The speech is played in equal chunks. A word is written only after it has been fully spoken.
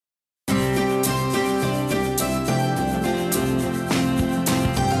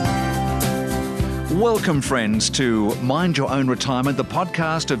Welcome, friends, to Mind Your Own Retirement, the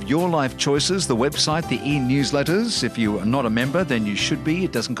podcast of Your Life Choices, the website, the e-newsletters. If you are not a member, then you should be.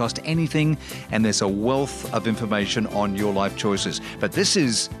 It doesn't cost anything, and there's a wealth of information on your life choices. But this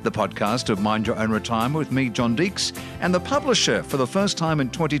is the podcast of Mind Your Own Retirement with me, John Deeks, and the publisher for the first time in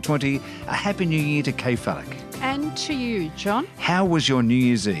 2020. A Happy New Year to Kay Fallick. And to you, John. How was your New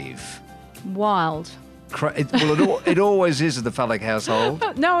Year's Eve? Wild. It always is at the Fallick household.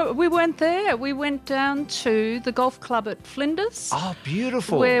 No, we weren't there. We went down to the golf club at Flinders. Oh,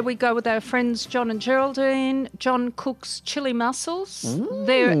 beautiful. Where we go with our friends John and Geraldine. John cooks chili mussels. Ooh.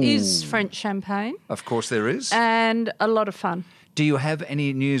 There is French champagne. Of course there is. And a lot of fun. Do you have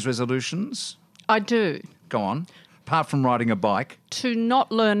any New Year's resolutions? I do. Go on. Apart from riding a bike. To not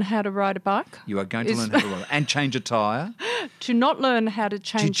learn how to ride a bike. You are going to learn how to ride and change a tyre. To not learn how to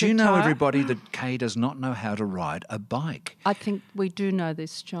change a tyre. Did you know, everybody, that Kay does not know how to ride a bike? I think we do know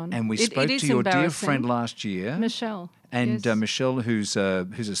this, John. And we spoke to your dear friend last year. Michelle. And yes. Michelle, who's a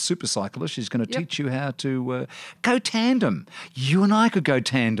super cyclist, she's going to teach you how to go tandem. You and I could go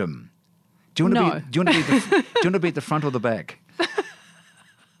tandem. Do you want to be at the front or the back?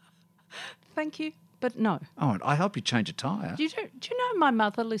 Thank you. But no. Oh, I hope you change a tyre. Do you know my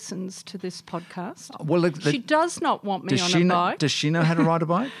mother listens to this podcast? Well, she does not want me on a bike. Does she know how to ride a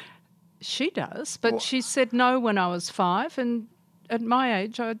bike? She does, but she said no when I was 5, and at my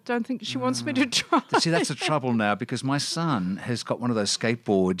age, I don't think she wants me to try. See, that's the trouble now, because my son has got one of those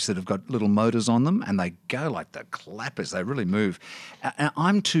skateboards that have got little motors on them, and they go like the clappers. They really move. And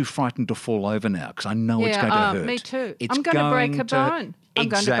I'm too frightened to fall over now because I know it's going to hurt. Me too. It's I'm going to break a bone. I'm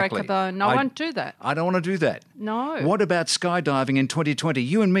going to break a bone. No, I won't do that. I don't want to do that. No. What about skydiving in 2020?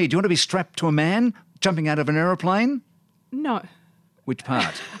 You and me, do you want to be strapped to a man jumping out of an aeroplane? No. Which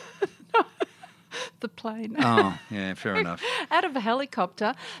part? The plane. Oh, yeah, fair enough. Out of a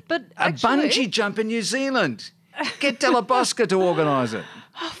helicopter. But a bungee jump in New Zealand. Get Delabosca to organise it.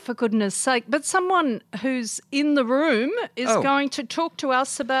 Oh, for goodness sake. But someone who's in the room is going to talk to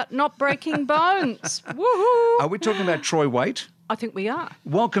us about not breaking bones. Woohoo! Are we talking about Troy Waite? I think we are.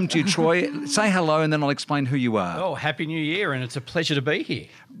 Welcome to you, Troy. Say hello and then I'll explain who you are. Oh, Happy New Year, and it's a pleasure to be here.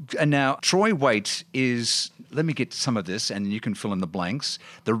 And now, Troy Waite is, let me get some of this and you can fill in the blanks.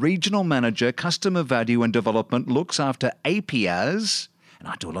 The Regional Manager, Customer Value and Development, looks after APRs. And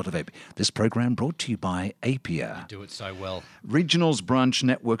I do a lot of AP. This program brought to you by APR. You do it so well. Regional's branch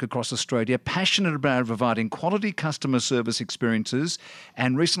network across Australia, passionate about providing quality customer service experiences,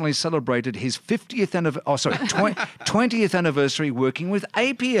 and recently celebrated his 20th anniversary working with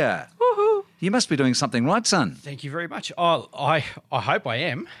APR. Woohoo! You must be doing something right, son. Thank you very much. I hope I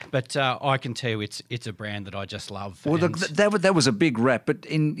am, but I can tell you it's a brand that I just love. Well, look, that was a big rap, but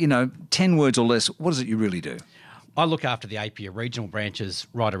in 10 words or less, what is it you really do? I look after the APR regional branches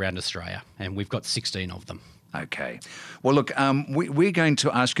right around Australia, and we've got 16 of them. Okay. Well, look, we're going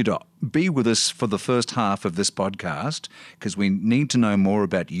to ask you to be with us for the first half of this podcast because we need to know more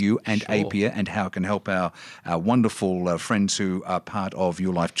about you and APR and how it can help our wonderful friends who are part of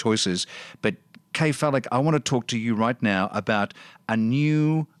Your Life Choices. But, Kay Fallick, I want to talk to you right now about a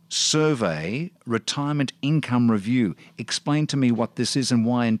new survey, Retirement Income Review. Explain to me what this is and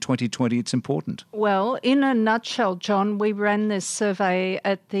why in 2020 it's important. Well, in a nutshell, John, we ran this survey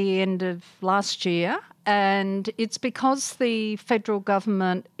at the end of last year, and it's because the federal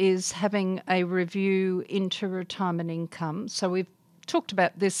government is having a review into retirement income. So we've talked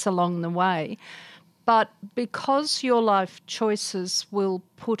about this along the way. But because Your Life Choices will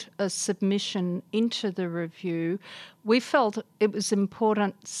put a submission into the review, we felt it was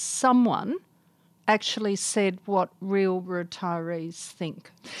important someone actually said what real retirees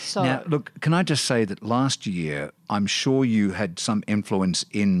think. So now, look, can I just say that last year, I'm sure you had some influence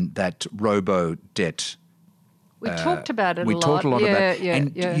in that robo-debt. We talked about it a lot. We talked a lot about it.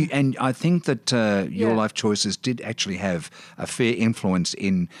 Yeah. And I think that Your Life Choices did actually have a fair influence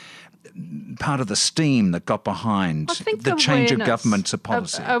in part of the steam that got behind the change of government's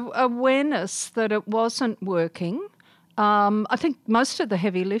policy. Awareness that it wasn't working. I think most of the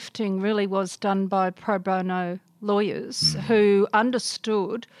heavy lifting really was done by pro bono lawyers who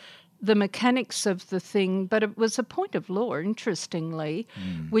understood the mechanics of the thing, but it was a point of law, interestingly,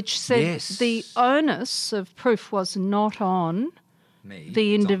 which said the onus of proof was not on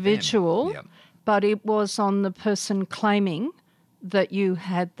the individual, but it was on the person claiming that you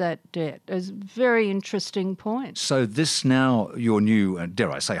had that debt. It's a very interesting point. So this now, your new,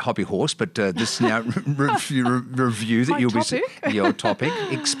 dare I say, hobby horse, but this now review that your topic,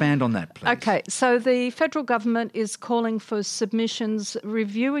 expand on that, please. Okay, so the federal government is calling for submissions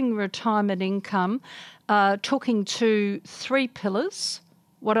reviewing retirement income, talking to 3 pillars.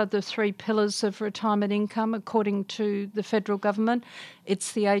 what are the 3 pillars of retirement income according to the federal government?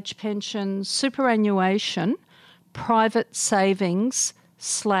 It's the age pension, superannuation, private savings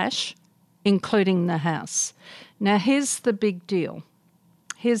 / including the house. Now, here's the big deal.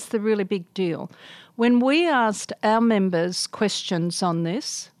 Here's the really big deal. When we asked our members questions on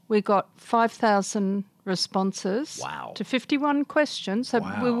this, we got 5,000 responses to 51 questions. So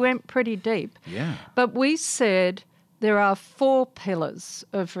we went pretty deep. Yeah. But we said there are 4 pillars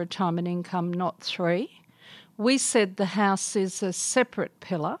of retirement income, not 3. We said the house is a separate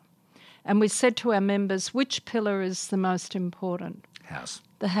pillar. And we said to our members, which pillar is the most important? House.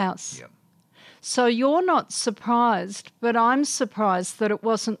 The house. Yep. So you're not surprised, but I'm surprised that it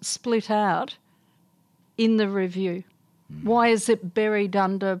wasn't split out in the review. Why is it buried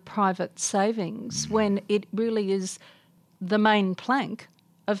under private savings when it really is the main plank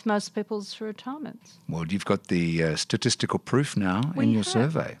of most people's retirements? Well, you've got the statistical proof now in your have.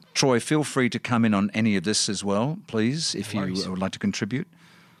 survey. Troy, feel free to come in on any of this as well, please, if you would like to contribute.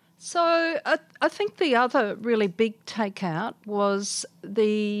 So I think the other really big takeout was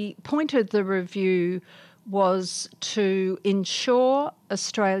the point of the review was to ensure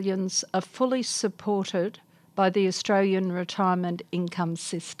Australians are fully supported by the Australian retirement income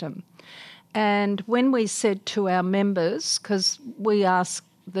system. And when we said to our members, because we asked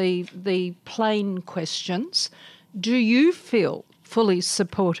the plain questions, do you feel fully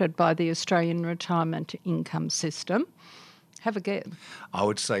supported by the Australian retirement income system? Have a guess. I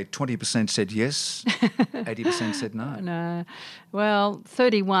would say 20% said yes, 80% said no. No. Well,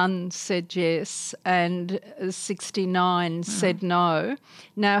 31 said yes and 69 said no.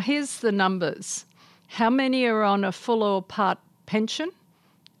 Now, here's the numbers. How many are on a full or part pension?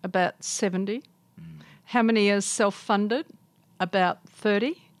 About 70. How many are self-funded? About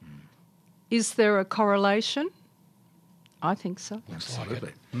 30. Is there a correlation? I think so.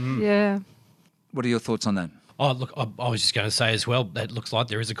 Absolutely. Yeah. What are your thoughts on that? Oh, look, I was just going to say as well, that looks like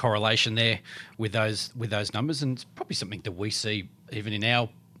there is a correlation there with those numbers, and it's probably something that we see even in our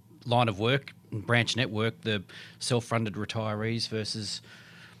line of work, branch network, the self-funded retirees versus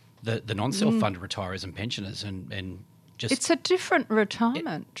the non-self-funded retirees and pensioners, and just... It's a different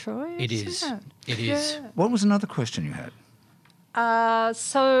retirement, Troy. It is. It is. Yeah. What was another question you had?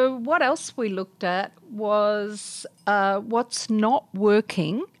 So what else we looked at was what's not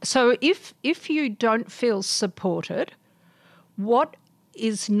working. So if you don't feel supported, what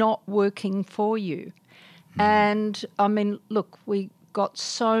is not working for you? And, I mean, look, we got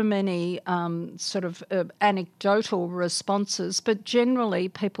so many anecdotal responses, but generally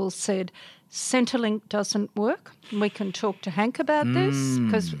people said Centrelink doesn't work. We can talk to Hank about this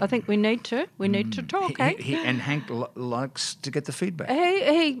because I think we need to. We need to talk, Hank. And Hank likes to get the feedback.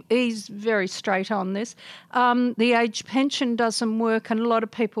 He's very straight on this. The age pension doesn't work, and a lot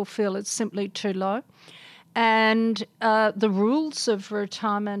of people feel it's simply too low. And the rules of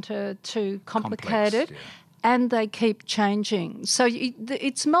retirement are too complicated, Complex, and they keep changing. So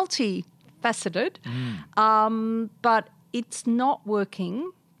it's multifaceted, but it's not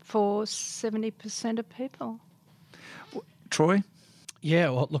working for 70% of people. Troy? Yeah,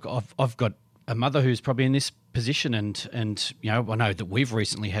 well, look, I've got a mother who's probably in this position, and you know, I know that we've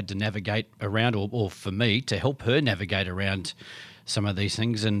recently had to navigate around, or for me to help her navigate around some of these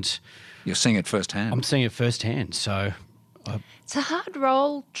things, and You're seeing it firsthand. I'm seeing it firsthand. So It's a hard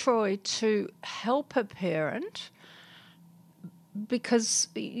role, Troy, to help a parent because,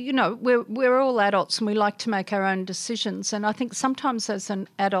 you know, we're all adults and we like to make our own decisions. And I think sometimes as an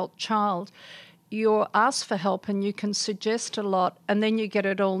adult child, you're asked for help and you can suggest a lot and then you get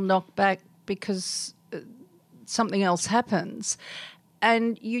it all knocked back because something else happens.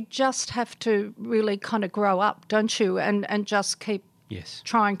 And you just have to really kind of grow up, don't you, and just keep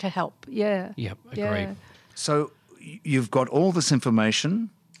trying to help. Yeah. Yep, agree. Yeah. So you've got all this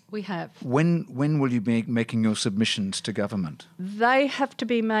information. We have. When will you be making your submissions to government? They have to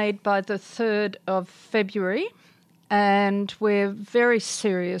be made by the 3rd of February, and we're very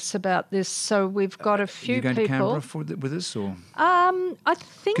serious about this. So we've got a few people. Are you going to Canberra with this, or? I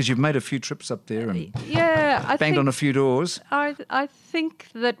think Because you've made a few trips up there and I banged on a few doors. I think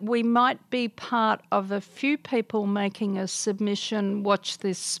that we might be part of a few people making a submission. Watch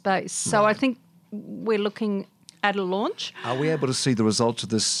this space. So I think we're looking at a launch. Are we able to see the results of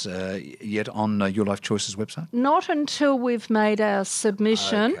this yet on Your Life Choices website? Not until we've made our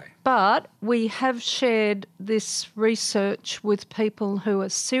submission, but we have shared this research with people who are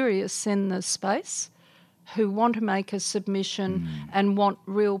serious in the space, who want to make a submission and want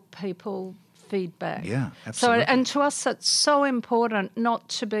real people feedback. Yeah, absolutely. So, and to us, it's so important not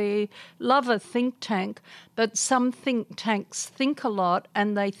to love a think tank, but some think tanks think a lot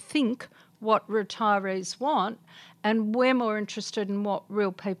and they think what retirees want, and we're more interested in what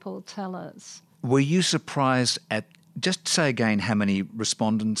real people tell us. Were you surprised at, just say again, how many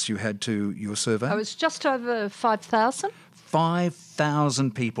respondents you had to your survey? I was just over 5,000.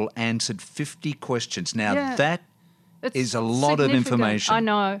 5,000 people answered 50 questions. Now, Yeah. that It's is a lot of significant. information. I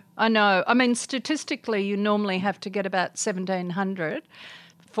know. I mean, statistically, you normally have to get about 1,700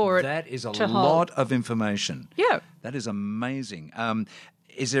 for it. That is a to lot hold. of information. Yeah. That is amazing.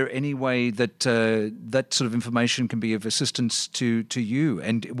 Is there any way that that sort of information can be of assistance to you?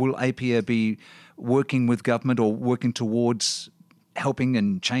 And will APIA be working with government or working towards helping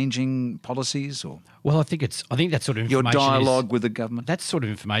and changing policies? Or Well, I think that sort of your information dialogue with the government? that sort of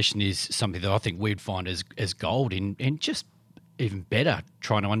information is something that I think we'd find as gold in just even better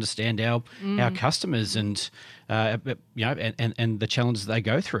trying to understand our customers and and the challenges they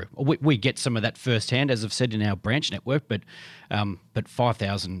go through. We get some of that firsthand, as I've said, in our branch network, but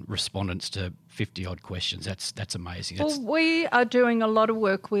 5,000 respondents to 50 odd questions, that's amazing. Well, we are doing a lot of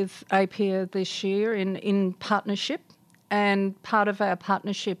work with APIA this year in partnership. And part of our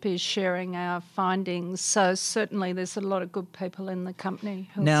partnership is sharing our findings. So certainly there's a lot of good people in the company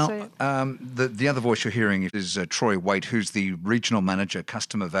who Now, see it. the other voice you're hearing is Troy Waite, who's the Regional Manager,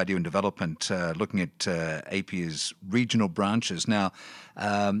 Customer Value and Development, looking at APIA's regional branches. Now,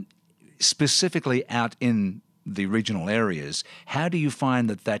 specifically out in the regional areas, how do you find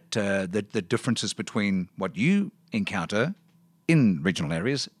that the differences between what you encounter in regional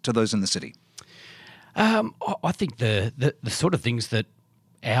areas to those in the city? I think the sort of things that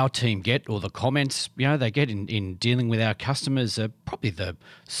our team get, or the comments they get in dealing with our customers, are probably the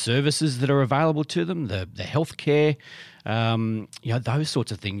services that are available to them, the healthcare, those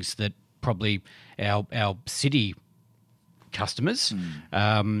sorts of things that probably our city customers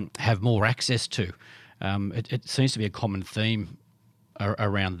have more access to. It seems to be a common theme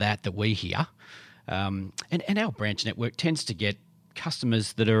around that we hear, and our branch network tends to get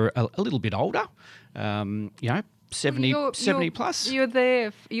customers that are a little bit older, 70 plus. You're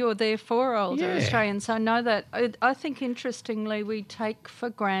there for older Yeah. Australians. I know that. I think interestingly we take for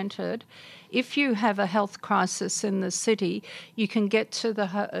granted if you have a health crisis in the city, you can get to the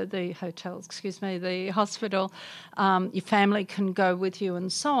hotel, the hospital, your family can go with you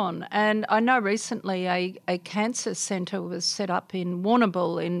and so on. And I know recently a cancer centre was set up in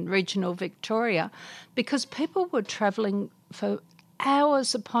Warrnambool in regional Victoria because people were travelling for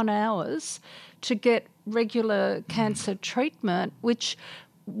hours upon hours to get regular cancer treatment, which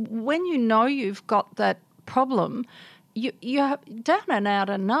when you know you've got that problem, you're down and out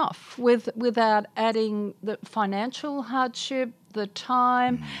enough without adding the financial hardship, the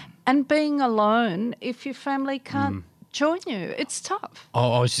time, and being alone if your family can't join you. It's tough.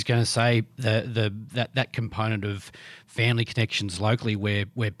 Oh, I was just going to say that component of family connections locally where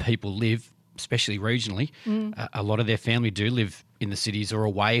people live, especially regionally, a lot of their family do live in the cities or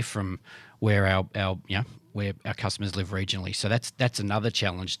away from where where our customers live regionally. So that's another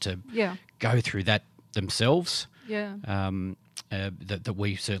challenge to go through that themselves. Yeah. That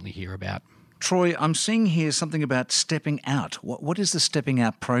we certainly hear about. Troy, I'm seeing here something about stepping out. What is the Stepping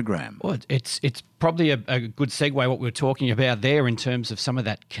Out program? Well, it's probably a good segue what we were talking about there in terms of some of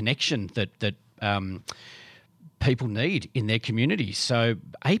that connection that people need in their communities. So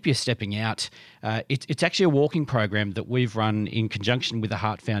APIA Stepping Out, it's actually a walking program that we've run in conjunction with the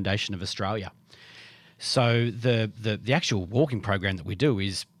Heart Foundation of Australia. So the actual walking program that we do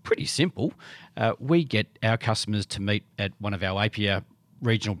is pretty simple. We get our customers to meet at one of our APIA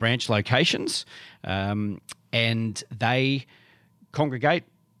regional branch locations, and they congregate,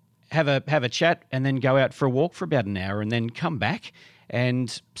 have a chat, and then go out for a walk for about an hour, and then come back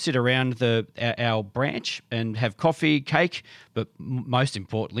and sit around our branch and have coffee, cake, but most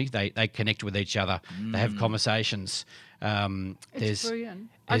importantly, they connect with each other. They have conversations. It's brilliant.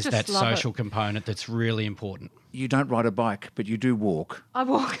 There's I just that love social component that's really important. You don't ride a bike, but you do walk. I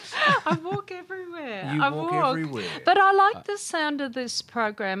walk everywhere. You I walk everywhere. But I like the sound of this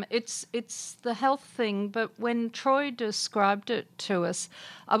program. It's the health thing, but when Troy described it to us,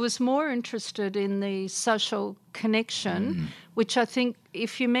 I was more interested in the social connection, which I think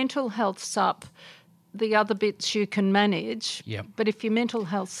if your mental health's up, the other bits you can manage. Yep. But if your mental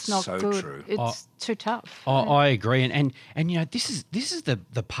health's not So good, true. it's too tough. I agree, and this is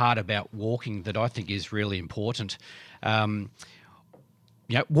the part about walking that I think is really important.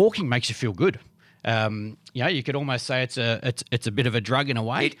 Walking makes you feel good. You could almost say it's a bit of a drug in a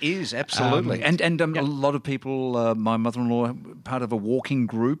way. It is, absolutely. A lot of people, my mother-in-law, part of a walking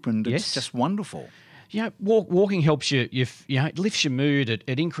group, and it's just wonderful. Walking helps you. It lifts your mood.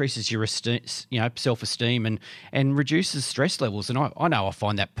 It increases your self-esteem and reduces stress levels. And I know I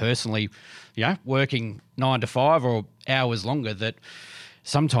find that personally, working 9 to 5 or hours longer, that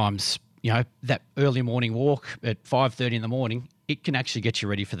sometimes that early morning walk at 5:30 in the morning, it can actually get you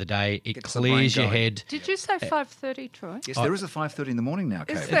ready for the day. It clears your head. Did you say 5:30, Troy? Yes, there is a 5:30 in the morning now,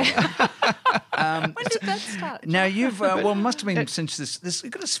 Kate. Is there? When did that start? Now you've must have been since this.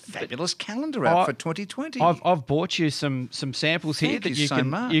 You've got a fabulous calendar out for 2020. I've bought you some samples here that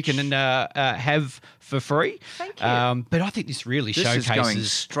you can have for free. Thank you. But I think this really showcases. This is going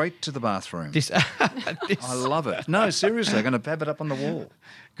straight to the bathroom. I love it. No, seriously, I'm going to have it up on the wall.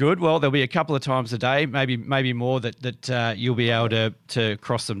 Good. Well, there'll be a couple of times a day, maybe more that you'll be able to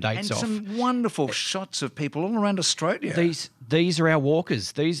cross some dates off. And some wonderful shots of people all around Australia. These are our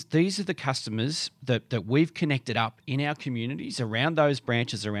walkers. These are the customers that we've connected up in our communities around those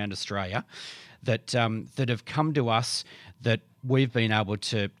branches around Australia that have come to us, that we've been able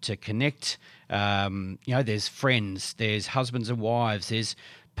to connect. There's friends, there's husbands and wives, there's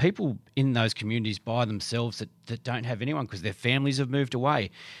people in those communities by themselves that don't have anyone because their families have moved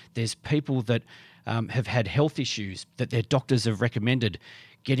away. There's people that have had health issues that their doctors have recommended.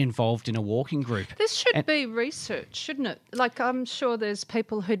 Get involved in a walking group. This should be research, shouldn't it? Like, I'm sure there's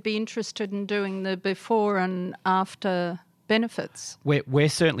people who'd be interested in doing the before and after benefits. We're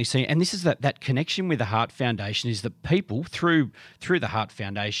certainly seeing, and this is that connection with the Heart Foundation, is that people through the Heart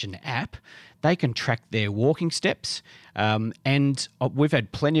Foundation app, they can track their walking steps. And we've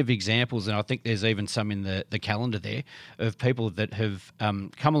had plenty of examples, and I think there's even some in the calendar there, of people that have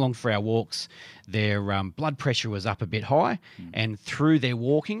come along for our walks. Their blood pressure was up a bit high, and through their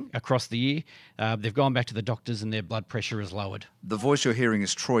walking across the year, they've gone back to the doctors and their blood pressure is lowered. The voice you're hearing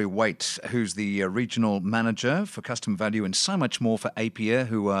is Troy Waite, who's the regional manager for Custom Value and so much more for Apia,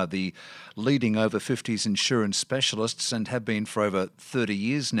 who are the leading over 50s insurance specialists and have been for over 30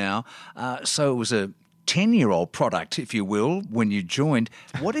 years now. So it was a 10-year-old product, if you will, when you joined.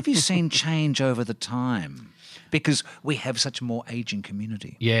 What have you seen change over the time? Because we have such a more ageing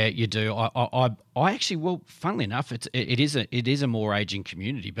community. Yeah, you do. I actually, well, funnily enough, it is a more ageing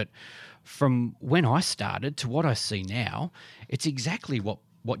community. But from when I started to what I see now, it's exactly what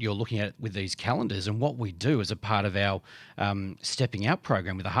you're looking at with these calendars, and what we do as a part of our Stepping Out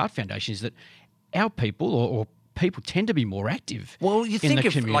program with the Heart Foundation is that our people or people tend to be more active. Well, you think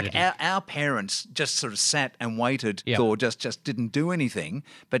if community. like our parents just sort of sat and waited or just didn't do anything,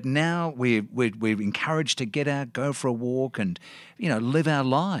 but now we're encouraged to get out, go for a walk, and live our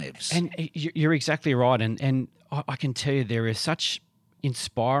lives. And you're exactly right, and I can tell you there are such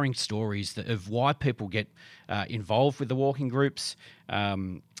inspiring stories of why people get involved with the walking groups.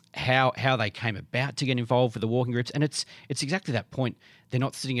 How they came about to get involved with the walking groups, and it's exactly that point. They're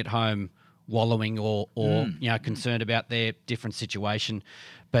not sitting at home wallowing or concerned about their different situation,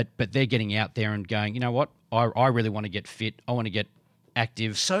 but they're getting out there and going, you know what, I really want to get fit, I want to get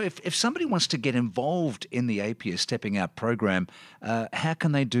active. So if somebody wants to get involved in the Apia Stepping Out program, how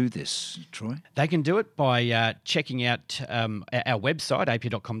can they do this, Troy? They can do it by checking out our website,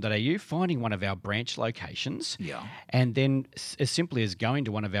 apia.com.au, finding one of our branch locations, and then as simply as going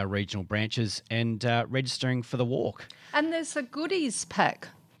to one of our regional branches and registering for the walk. And there's a goodies pack.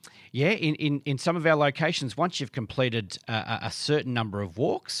 Yeah, in some of our locations, once you've completed a certain number of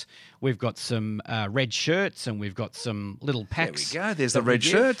walks, we've got some red shirts and we've got some little packs. There we go. There's the red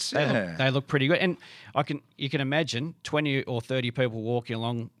shirts. They look pretty good. And you can imagine 20 or 30 people walking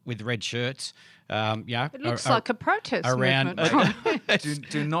along with red shirts. It looks like a protest around. movement.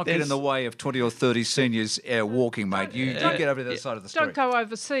 Do not get in the way of 20 or 30 seniors walking, mate. You get over to the other side of the street. Don't go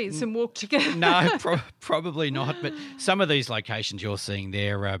overseas and walk together. No, probably not. But some of these locations you're seeing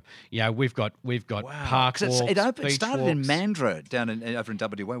there, we've got park walks, it started walks. in Mandurah down over in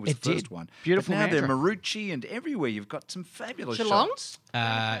WA was the first one. Beautiful. But now they're Mandurah. Maroochy and everywhere. You've got some fabulous Geelong? shots.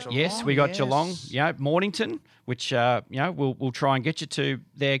 Yes, we got Geelong. Mornington, which we'll try and get you to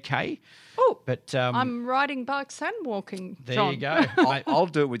there, Kay. Oh, but I'm riding bikes and walking, there John. you go. I'll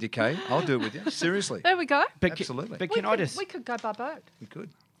do it with you, Kay. I'll do it with you. Seriously. There we go. But Absolutely. But we could go by boat. We could.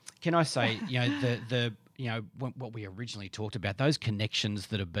 Can I say, what we originally talked about, those connections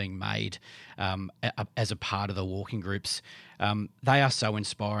that are being made as a part of the walking groups, they are so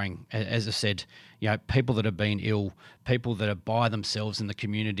inspiring. As I said, people that have been ill, people that are by themselves in the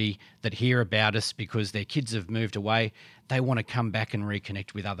community that hear about us because their kids have moved away, they want to come back and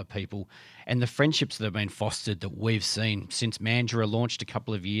reconnect with other people. And the friendships that have been fostered that we've seen since Mandurah launched a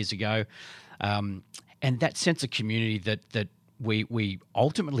couple of years ago, and that sense of community that we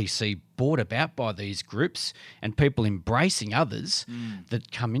ultimately see brought about by these groups and people embracing others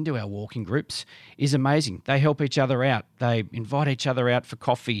that come into our walking groups is amazing. They help each other out. They invite each other out for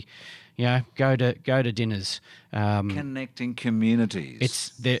coffee, go to dinners. Connecting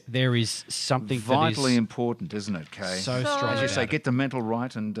communities. There is something vitally that is important, isn't it, Kay? so strong. As you about say, it. get the mental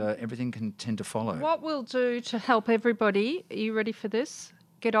right and everything can tend to follow. What we'll do to help everybody, are you ready for this?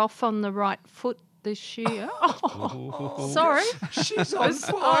 Get off on the right foot this year. Sorry. She's on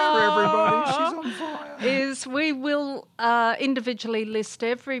fire, everybody. She's on fire. Is we will individually list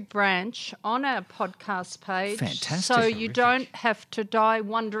every branch on our podcast page. Fantastic. So you don't have to die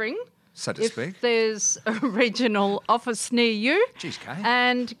wondering So to if speak. there's a regional office near you. Jeez, Kay.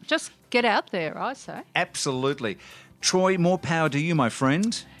 And just get out there, I say. Absolutely. Troy, more power to you, my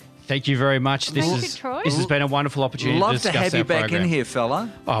friend. Thank you very much. Thank you, Troy. This has been a wonderful opportunity Love to to discuss have you our back program. in here,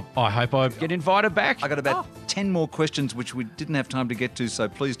 fella. I hope I get invited back. I got about 10 more questions which we didn't have time to get to, so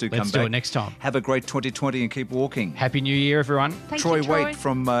please do come Let's back. do it next time. Have a great 2020 and keep walking. Happy New Year, everyone. Thank Troy you, Troy. Waite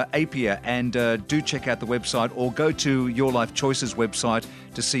from Apia, and do check out the website or go to Your Life Choices website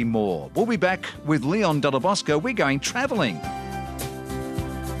to see more. We'll be back with Leon Della Bosco. We're going travelling.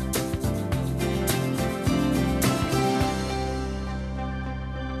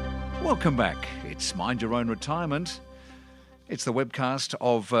 Welcome back. It's Mind Your Own Retirement. It's the webcast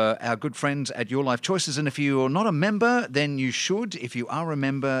of our good friends at Your Life Choices. And if you're not a member, then you should. If you are a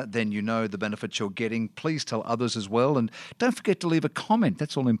member, then you know the benefits you're getting. Please tell others as well. And don't forget to leave a comment.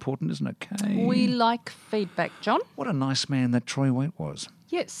 That's all important, isn't it, Kay? We like feedback, John. What a nice man that Troy Waite was.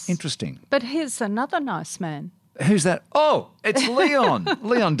 Yes. Interesting. But here's another nice man. Who's that? Oh, it's Leon.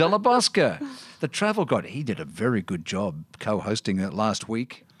 Leon Della Bosco, the travel guide. He did a very good job co-hosting it last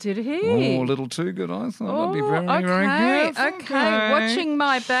week. Did he? Oh, a little too good, I thought. I'd be very, very careful. Okay. Watching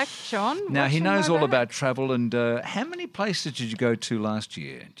my back, John. Now, he Watching knows my all back. about travel. And how many places did you go to last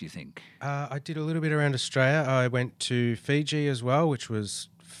year, do you think? I did a little bit around Australia. I went to Fiji as well, which was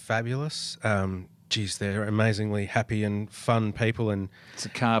fabulous. Geez, they're amazingly happy and fun people. And It's a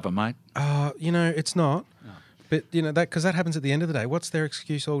carver, mate. it's not. But, that because that happens at the end of the day. What's their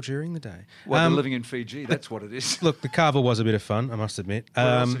excuse all during the day? Well, they're living in Fiji. That's what it is. Look, the carver was a bit of fun, I must admit. Where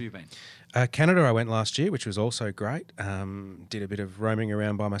else have you been? Canada, I went last year, which was also great. Did a bit of roaming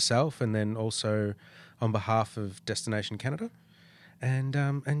around by myself, and then also on behalf of Destination Canada. And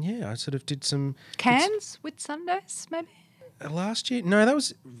yeah, I sort of did some Cairns with Sundays, maybe? last year. No, that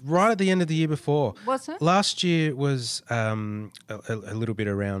was right at the end of the year before. Was it? Last year was a little bit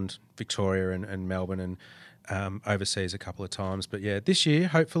around Victoria and Melbourne and overseas a couple of times. But yeah, this year,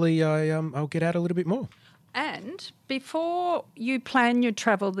 hopefully, I'll get out a little bit more. And before you plan your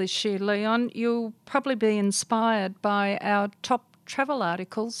travel this year, Leon, you'll probably be inspired by our top travel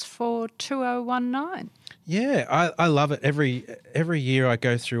articles for 2019. Yeah, I love it. Every year I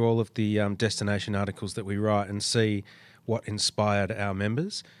go through all of the destination articles that we write and see what inspired our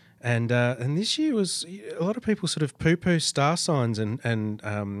members. And this year was a lot of people sort of poo-poo star signs and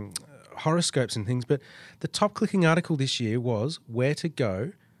horoscopes and things, but the top clicking article this year was where to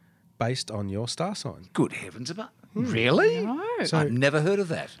go based on your star sign. Good heavens above. Really? No. So- I've never heard of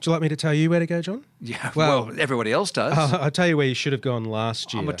that. Would you like me to tell you where to go, John? Yeah, Well- well, everybody else does. I'll tell you where you should have gone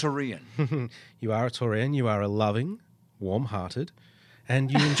last year. I'm a Taurian. You are a Taurian. You are a loving, warm-hearted,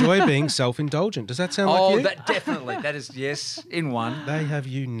 and you enjoy being self-indulgent. Does that sound like you? that definitely. That is, yes, in one. They have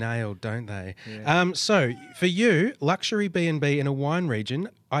you nailed, don't they? Yeah. So for you, luxury B&B in a wine region,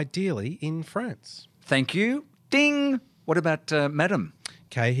 ideally in France. Thank you. Ding. What about Madam?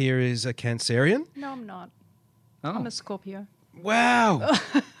 Kay here is a Cancerian. No, I'm not. Oh, I'm a Scorpio. Wow.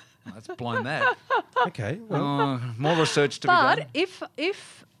 that's blind that. Okay. Well, More research to be But done.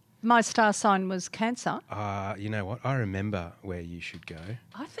 if my star sign was Cancer, you know what? I remember where you should go.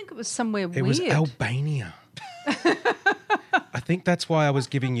 I think it was somewhere It weird. was Albania. I think that's why I was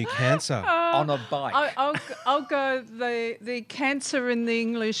giving you Cancer. On a bike. I'll go the Cancer in the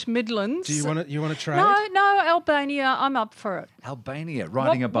English Midlands. Do you want to trade? No, Albania. I'm up for it. Albania,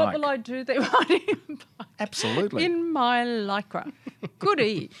 riding a What bike. will I do there? Riding a bike. Absolutely. In my lycra.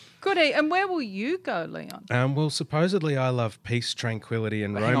 Goody. And where will you go, Leon? Well, supposedly I love peace, tranquility,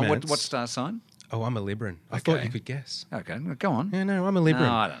 and Hang on, romance. what star sign? Oh, I'm a Liberin. I thought Okay. you could guess. Okay, go on. Yeah, no, I'm a Liberin.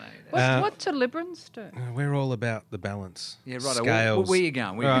 No, I don't know. What do Liberals do? We're all about the balance. Yeah, right. Scales. Where you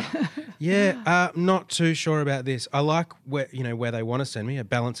going? Right. Yeah, not too sure about this. I like where they want to send me, a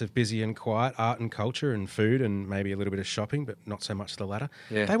balance of busy and quiet, art and culture and food and maybe a little bit of shopping, but not so much the latter.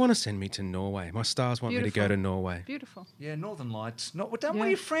 Yeah. They want to send me to Norway. My stars want me to go Beautiful. to Norway. Beautiful. Yeah, Northern Lights. What are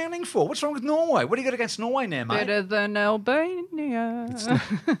you frowning for? What's wrong with Norway? What do you got against Norway now, mate? Better than Albania.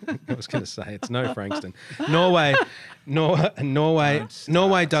 I was going to say it's no Frankston. Norway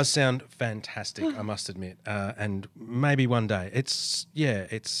does sound fantastic, I must admit, and maybe one day.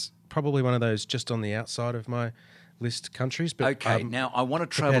 It's probably one of those just on the outside of my list countries. But Okay, now I want to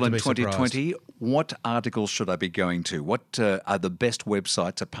travel in prepared to be 2020. What articles should I be going to? What are the best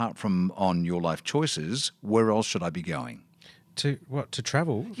websites apart from on Your Life Choices? Where else should I be going? To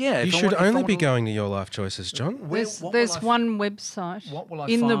travel? Yeah, you if I should want- if I only want be to- going to Your Life Choices, John. There's what will I one website what will I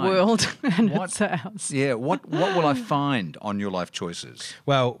in the find? world, and What- it's ours. Yeah, what will I find on Your Life Choices?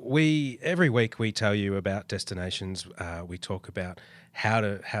 Well, every week we tell you about destinations. We talk about how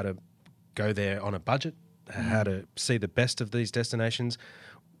to go there on a budget, how to see the best of these destinations.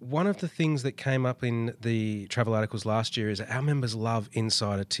 One of the things that came up in the travel articles last year is that our members love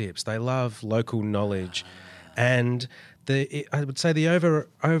insider tips. They love local knowledge, and I would say the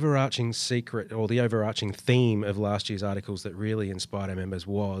overarching secret or the overarching theme of last year's articles that really inspired our members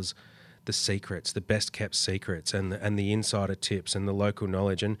was the secrets, the best kept secrets, and the insider tips and the local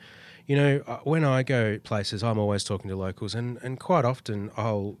knowledge. And when I go places, I'm always talking to locals, and quite often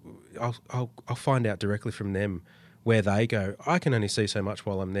I'll find out directly from them where they go. I can only see so much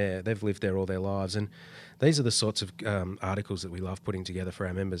while I'm there. They've lived there all their lives, and these are the sorts of articles that we love putting together for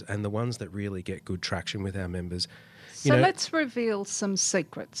our members, and the ones that really get good traction with our members. So let's reveal some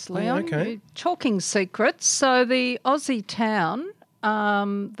secrets, Leon. okay. You're talking secrets. So the Aussie town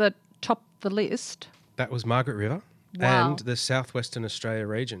that topped the list. That was Margaret River Wow. and the southwestern Australia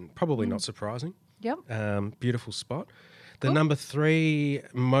region. Probably not surprising. Yep. Beautiful spot. The number 3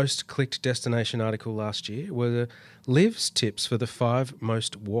 most clicked destination article last year were Liv's tips for the 5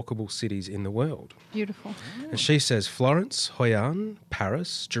 most walkable cities in the world. Beautiful. And she says Florence, Hoi An,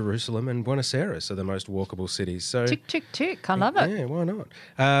 Paris, Jerusalem and Buenos Aires are the most walkable cities. So Tick, tick, tick. I love it. yeah, why not?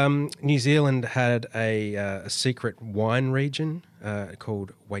 New Zealand had a secret wine region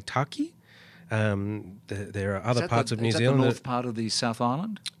called Waitaki. There are other parts of New is that Zealand. the north part of the South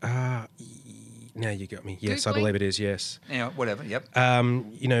Island? Now you got me. Yes, I Googling? believe it is. Yes. Yeah, whatever. Yep.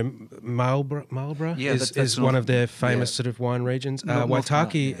 Marlborough Yeah, that's is north- one of their famous yeah. sort of wine regions. North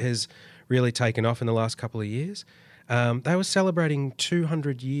Waitaki part, has really taken off in the last couple of years. They were celebrating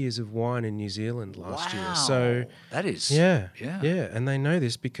 200 years of wine in New Zealand last year. So that is yeah, yeah. and they know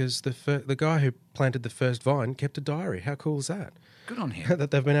this because the guy who planted the first vine kept a diary. How cool is that? Good on him.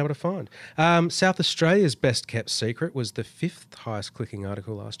 That they've been able to find. South Australia's best kept secret was the 5th highest clicking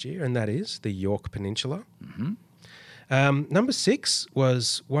article last year, and that is the York Peninsula. Number 6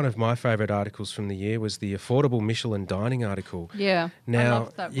 was one of my favourite articles from the year was the affordable Michelin dining article. Yeah. I Now,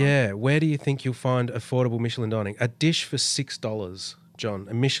 love that one. yeah, where do you think you'll find affordable Michelin dining? A dish for $6, John.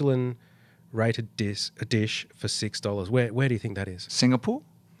 A Michelin rated dish for $6. Where do you think that is? Singapore?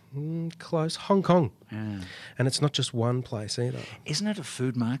 Close. Hong Kong. And it's not just one place either. Isn't it a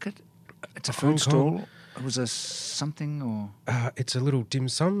food market? It's a Hong food Kong. stall. Was there something or? It's a little dim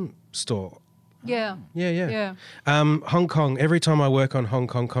sum store. Yeah. Yeah. Hong Kong. Every time I work on Hong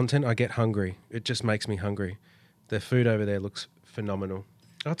Kong content, I get hungry. It just makes me hungry. The food over there looks phenomenal.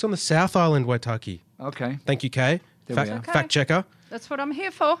 Oh, it's on the South Island, Waitaki. Okay. Thank you, Kay. There we are. Okay. Fact checker. That's what I'm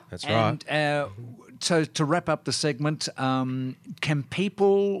here for. That's right. And so to wrap up the segment, can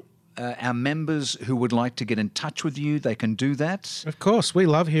people, our members who would like to get in touch with you, they can do that? Of course, we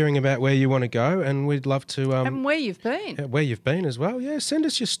love hearing about where you want to go, and we'd love to And where you've been. where you've been as well. Yeah, send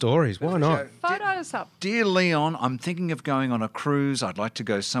us your stories. Why not? Photos up. Dear Leon, I'm thinking of going on a cruise. I'd like to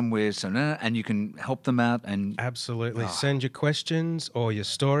go somewhere, and you can help them out. And Absolutely. Send your questions or your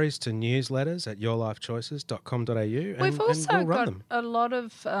stories to newsletters at yourlifechoices.com.au and We've also we'll run got them. a lot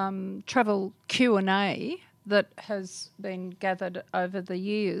of travel Q&A that has been gathered over the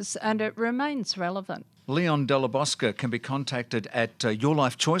years, and it remains relevant. Leon Delabosca can be contacted at Your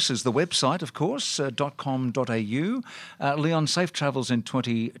Life Choices, the website, of course, .com.au. Leon, safe travels in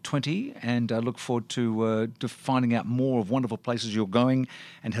 2020, and I look forward to finding out more of wonderful places you're going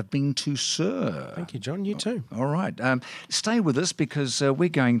and have been to, sir. Thank you, John. You too. All right. Stay with us because we're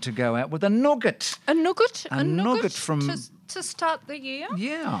going to go out with a nugget. A nugget? A nugget from- To start the year?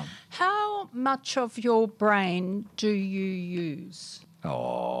 Yeah. How much of your brain do you use?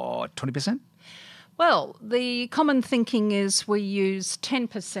 Oh, 20%? Well, the common thinking is we use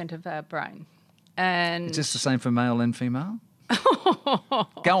 10% of our brain. And Is this the same for male and female?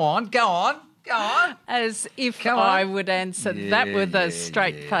 Go on. as if Come on. I would answer that with a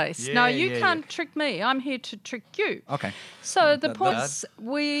straight face. No, you yeah, can't trick me. I'm here to trick you. Okay. So the points,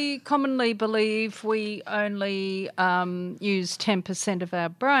 we commonly believe we only use 10% of our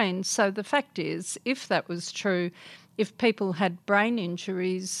brain. So the fact is, if that was true, if people had brain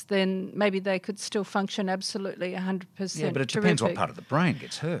injuries, then maybe they could still function absolutely 100%. Yeah, but it depends what terrific. part of the brain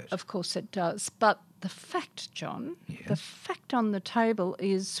gets hurt. Of course it does. But the fact, John, the fact on the table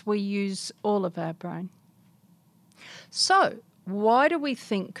is we use all of our brain. So why do we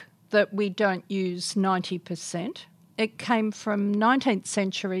think that we don't use 90%? It came from 19th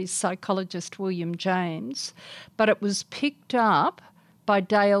century psychologist William James, but it was picked up by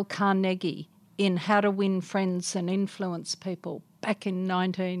Dale Carnegie in How to Win Friends and Influence People back in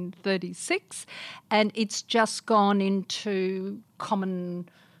 1936, and it's just gone into common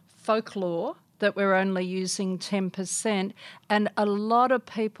folklore that we're only using 10%. And a lot of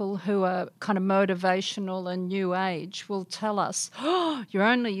people who are kind of motivational and new age will tell us, oh, you're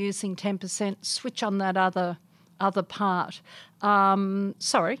only using 10%, switch on that other part.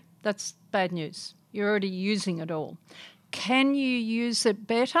 Sorry, that's bad news. You're already using it all. Can you use it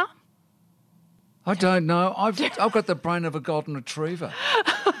better? I don't know. I've got the brain of a golden retriever.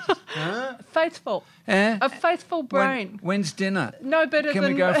 Faithful. Eh? A faithful brain. When's dinner? No better Can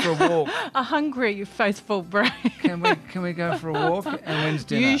than we go for a walk? a hungry, faithful brain. Can we go for a walk? And when's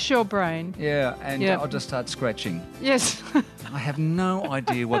dinner? Use your brain. Yeah, and Yeah. I'll just start scratching. Yes. I have no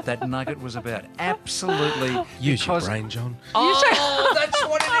idea what that nugget was about. Absolutely. Use your because- brain, John. Oh, that's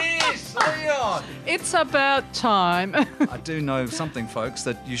what it is, Leon. It's about time. I do know something, folks,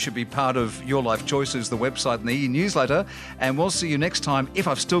 that you should be part of Your Life Choices, the website and the e-newsletter. And we'll see you next time, if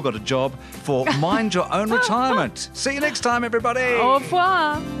I've still got a job, for Mind Your Own Retirement. See you next time, everybody. Au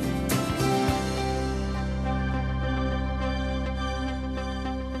revoir.